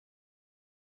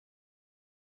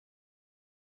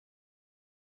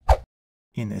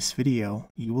In this video,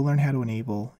 you will learn how to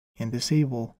enable and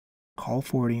disable call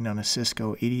forwarding on a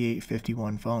Cisco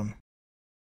 8851 phone.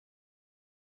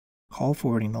 Call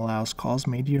forwarding allows calls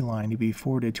made to your line to be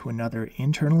forwarded to another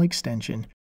internal extension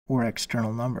or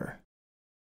external number.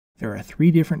 There are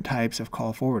three different types of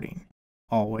call forwarding: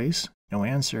 always, no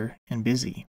answer, and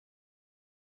busy.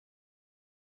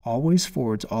 Always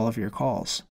forwards all of your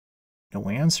calls. No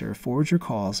answer forwards your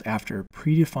calls after a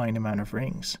predefined amount of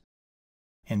rings.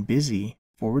 And busy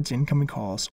forwards incoming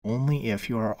calls only if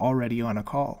you are already on a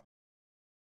call.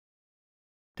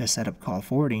 To set up call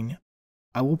forwarding,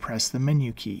 I will press the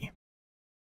menu key.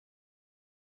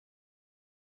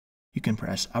 You can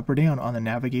press up or down on the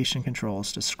navigation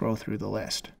controls to scroll through the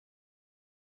list.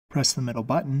 Press the middle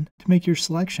button to make your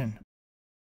selection.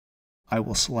 I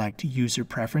will select User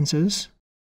Preferences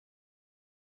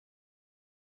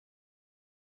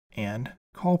and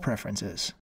Call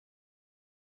Preferences.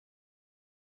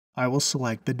 I will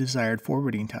select the desired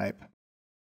forwarding type.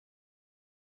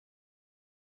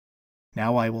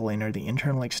 Now I will enter the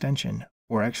internal extension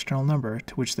or external number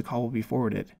to which the call will be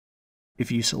forwarded. If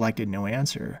you selected no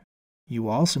answer, you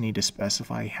will also need to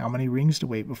specify how many rings to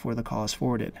wait before the call is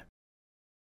forwarded.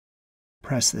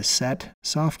 Press the Set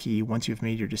soft key once you have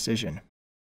made your decision.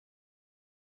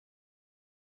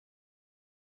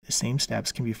 The same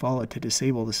steps can be followed to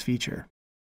disable this feature,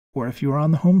 or if you are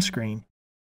on the home screen,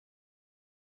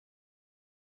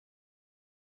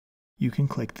 you can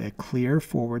click the Clear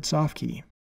Forward soft key.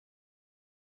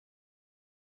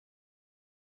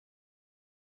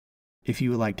 If you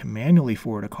would like to manually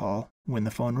forward a call when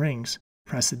the phone rings,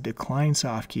 press the Decline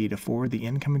soft key to forward the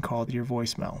incoming call to your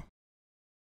voicemail.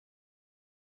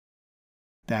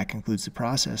 That concludes the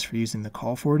process for using the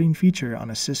call forwarding feature on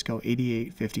a Cisco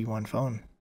 8851 phone.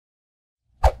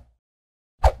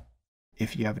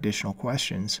 If you have additional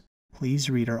questions, please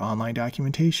read our online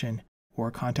documentation or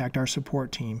contact our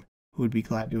support team, who would be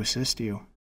glad to assist you.